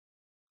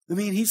 I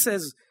mean, He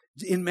says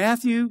in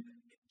Matthew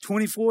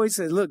 24, He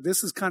says, look,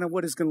 this is kind of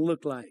what it's going to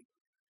look like.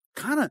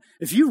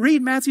 If you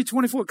read Matthew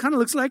 24, it kind of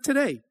looks like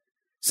today.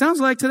 Sounds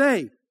like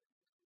today.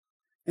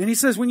 And He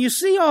says, when you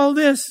see all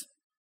this,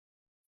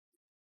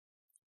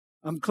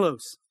 I'm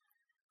close.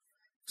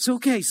 So,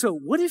 okay, so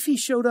what if He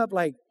showed up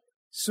like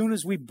soon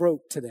as we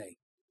broke today?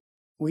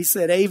 We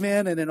said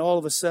amen, and then all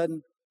of a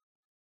sudden,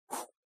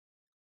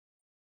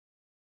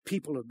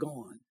 people are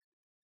gone.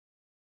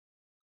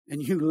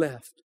 And you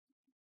left.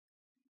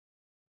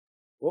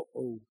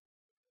 Uh-oh.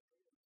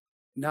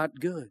 Not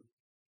good.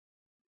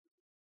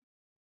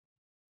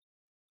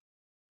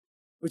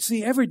 But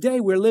see, every day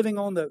we're living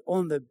on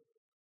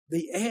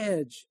the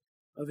edge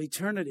of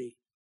eternity.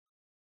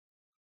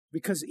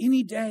 Because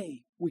any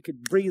day we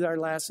could breathe our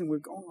last and we're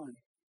gone.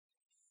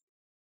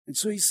 And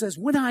so He says,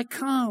 when I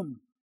come,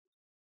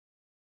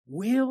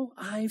 will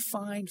I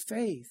find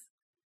faith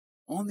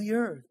on the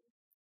earth?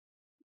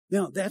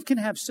 Now, that can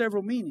have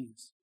several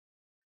meanings.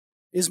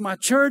 Is my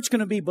church going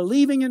to be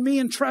believing in me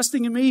and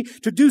trusting in me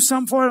to do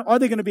something for it? Or are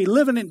they going to be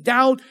living in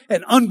doubt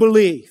and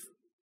unbelief?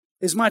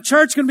 Is my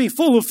church going to be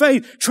full of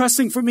faith,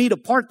 trusting for me to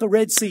part the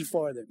Red Sea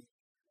for them?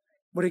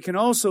 But it can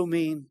also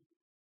mean,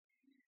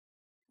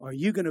 are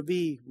you going to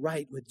be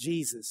right with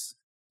Jesus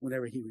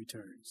whenever He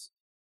returns?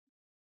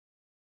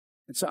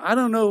 And so I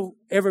don't know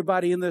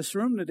everybody in this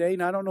room today,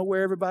 and I don't know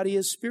where everybody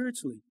is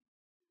spiritually.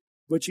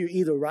 But you're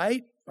either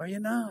right or you're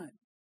not.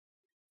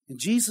 And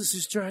Jesus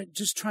is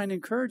just trying to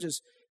encourage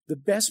us. The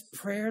best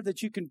prayer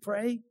that you can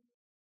pray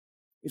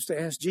is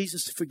to ask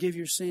Jesus to forgive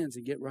your sins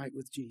and get right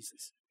with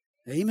Jesus.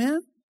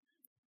 Amen?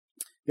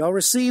 Y'all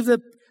receive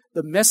the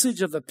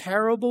message of the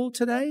parable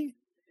today?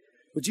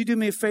 Would you do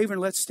me a favor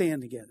and let's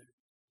stand together?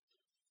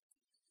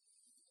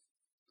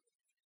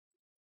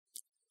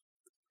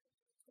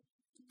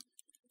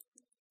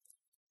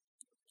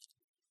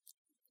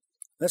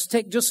 Let's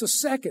take just a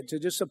second to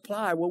just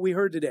apply what we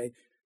heard today.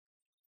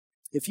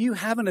 If you're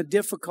having a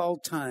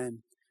difficult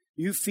time,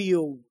 you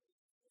feel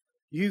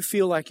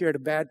like you're at a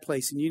bad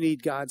place and you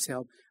need God's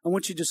help, I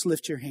want you to just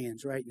lift your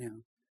hands right now.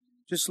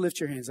 Just lift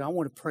your hands. I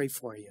want to pray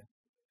for you.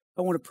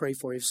 I want to pray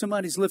for you. If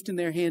somebody's lifting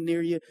their hand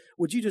near you,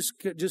 would you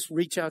just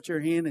reach out your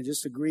hand and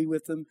just agree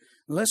with them?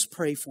 Let's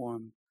pray for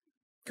them.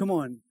 Come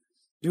on.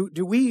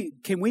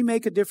 Can we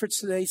make a difference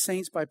today,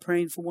 saints, by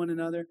praying for one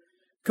another?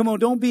 Come on,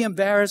 don't be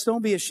embarrassed.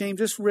 Don't be ashamed.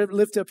 Just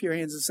lift up your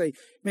hands and say,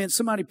 man,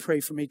 somebody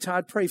pray for me.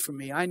 Todd, pray for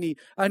me. I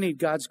need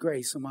God's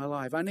grace in my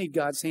life. I need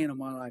God's hand in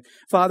my life.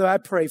 Father, I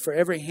pray for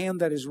every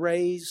hand that is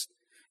raised.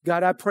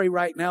 God, I pray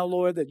right now,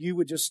 Lord, that you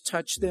would just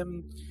touch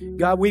them.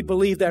 God, we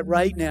believe that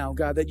right now,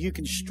 God, that you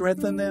can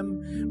strengthen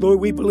them.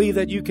 Lord, we believe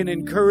that you can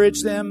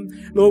encourage them.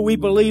 Lord, we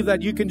believe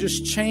that you can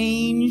just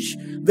change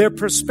their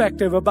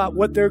perspective about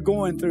what they're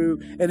going through,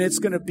 and it's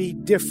going to be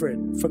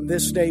different from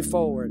this day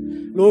forward.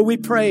 Lord, we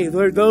pray,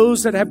 Lord,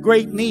 those that have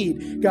great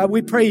need, God,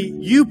 we pray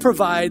you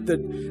provide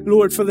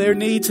Lord, for their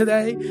need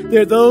today.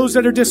 There are those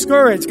that are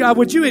discouraged. God,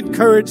 would you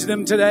encourage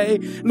them today?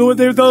 Lord,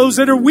 there are those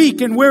that are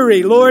weak and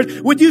weary.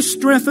 Lord, would you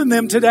strengthen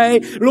them today?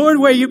 Lord,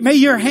 may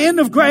your hand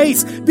of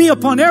grace be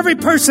upon every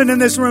person in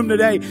this room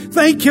today.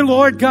 Thank you,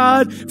 Lord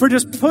God, for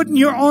just putting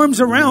your arms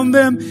around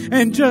them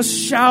and just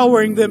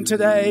showering them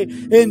today.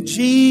 In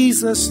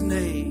Jesus'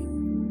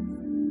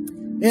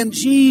 name. In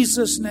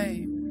Jesus'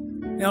 name.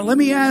 Now, let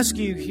me ask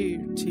you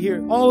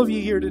here, all of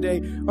you here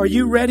today, are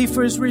you ready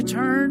for His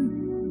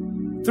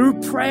return?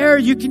 Through prayer,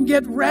 you can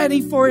get ready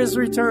for His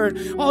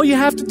return. All you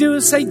have to do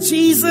is say,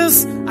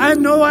 Jesus, I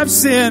know I've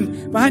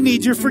sinned, but I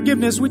need your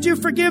forgiveness. Would you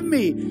forgive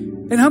me?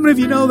 And how many of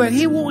you know that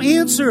He will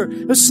answer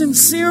a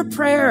sincere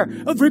prayer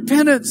of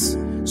repentance?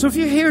 So if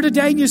you're here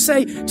today and you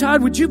say,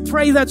 Todd, would you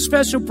pray that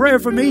special prayer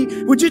for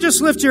me? Would you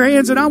just lift your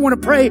hands and I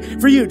want to pray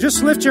for you?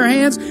 Just lift your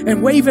hands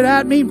and wave it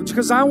at me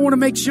because I want to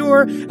make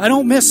sure I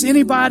don't miss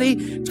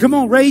anybody. Come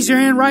on, raise your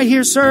hand right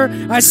here,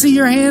 sir. I see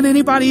your hand.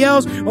 Anybody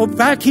else? Oh,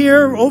 back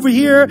here, over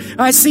here.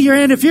 I see your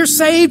hand. If you're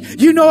saved,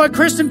 you know a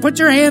Christian, put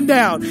your hand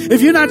down.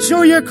 If you're not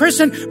sure you're a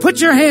Christian, put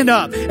your hand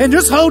up and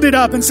just hold it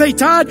up and say,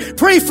 Todd,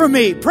 pray for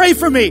me. Pray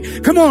for me.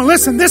 Come on,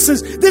 listen, this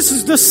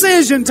is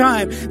decision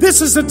time.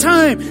 This is the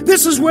time.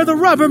 This is where the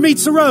rubber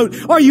meets the road.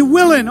 Are you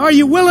willing? Are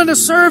you willing to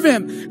serve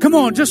Him? Come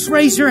on, just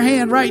raise your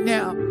hand right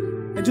now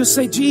and just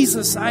say,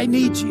 Jesus, I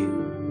need you.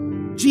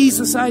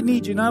 Jesus, I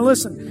need you. Now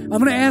listen, I'm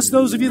going to ask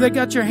those of you that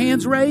got your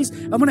hands raised,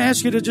 I'm going to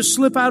ask you to just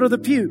slip out of the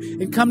pew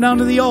and come down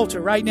to the altar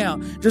right now.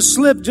 Just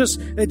slip,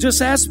 just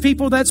ask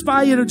people that's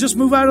by you to just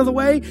move out of the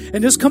way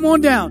and just come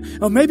on down.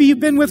 Or maybe you've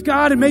been with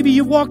God and maybe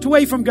you walked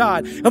away from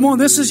God. Come on,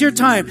 this is your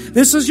time.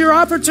 This is your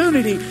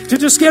opportunity to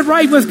just get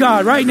right with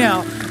God right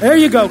now. There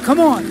you go.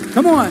 Come on,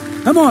 come on,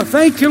 come on.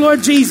 Thank you,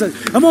 Lord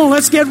Jesus. Come on,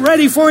 let's get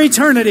ready for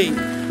eternity.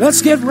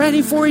 Let's get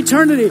ready for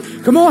eternity.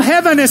 Come on,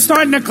 heaven is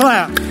starting to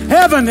clap.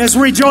 Heaven is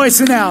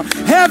rejoicing now.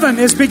 Heaven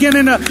is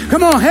beginning to,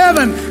 come on,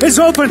 heaven is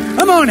open.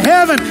 Come on,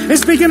 heaven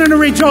is beginning to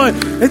rejoice.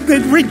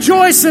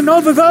 Rejoicing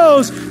over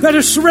those that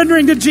are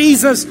surrendering to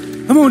Jesus.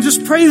 Come on,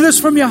 just pray this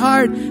from your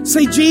heart.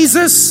 Say,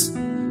 Jesus,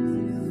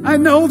 I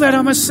know that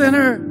I'm a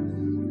sinner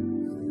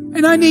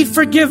and I need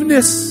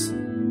forgiveness.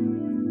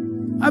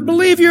 I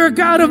believe you're a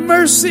God of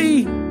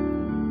mercy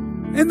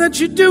and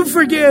that you do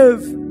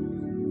forgive.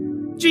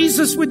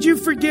 Jesus, would you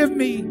forgive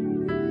me?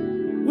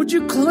 Would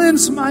you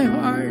cleanse my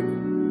heart?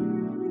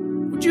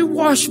 Would you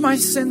wash my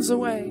sins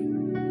away?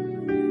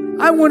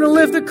 I want to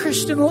live the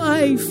Christian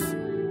life,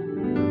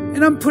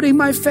 and I'm putting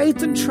my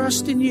faith and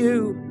trust in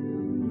you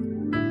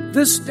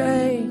this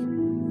day.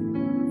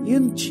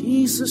 In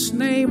Jesus'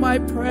 name I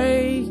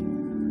pray.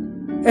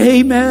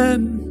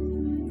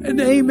 Amen and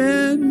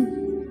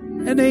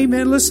amen and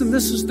amen. Listen,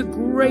 this is the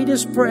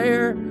greatest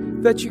prayer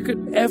that you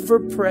could ever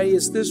pray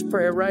is this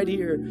prayer right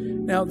here.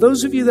 Now,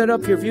 those of you that are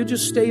up here, if you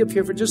just stay up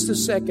here for just a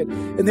second,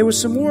 and there were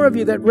some more of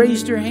you that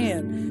raised your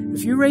hand.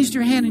 If you raised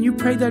your hand and you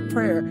prayed that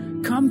prayer,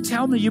 come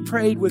tell me you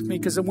prayed with me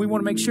because we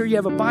want to make sure you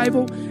have a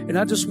Bible, and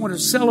I just want to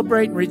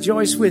celebrate and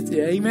rejoice with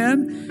you.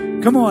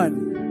 Amen? Come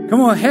on.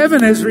 Come on.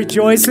 Heaven is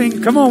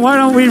rejoicing. Come on. Why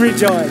don't we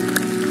rejoice?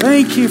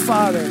 Thank you,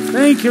 Father.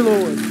 Thank you,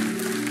 Lord.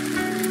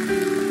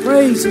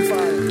 Praise you,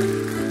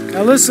 Father.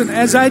 Now listen,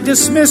 as I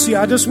dismiss you,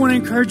 I just want to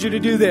encourage you to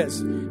do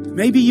this.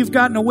 Maybe you've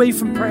gotten away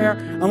from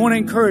prayer. I want to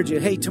encourage you.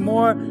 Hey,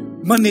 tomorrow,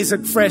 Monday's a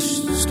fresh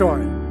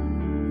start.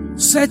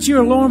 Set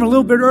your alarm a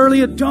little bit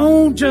earlier.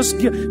 Don't just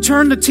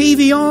turn the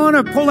TV on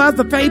or pull out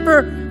the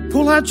paper.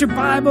 Pull out your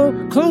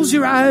Bible, close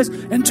your eyes,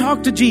 and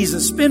talk to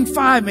Jesus. Spend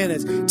 5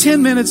 minutes,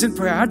 10 minutes in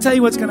prayer. I'll tell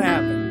you what's going to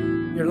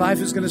happen. Your life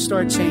is going to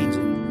start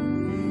changing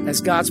as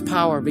God's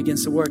power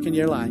begins to work in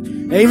your life.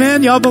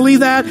 Amen. Y'all believe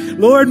that?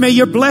 Lord, may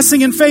your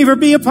blessing and favor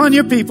be upon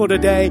your people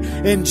today.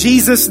 In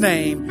Jesus'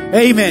 name,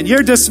 amen.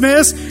 You're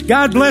dismissed.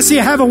 God bless you.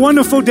 Have a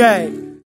wonderful day.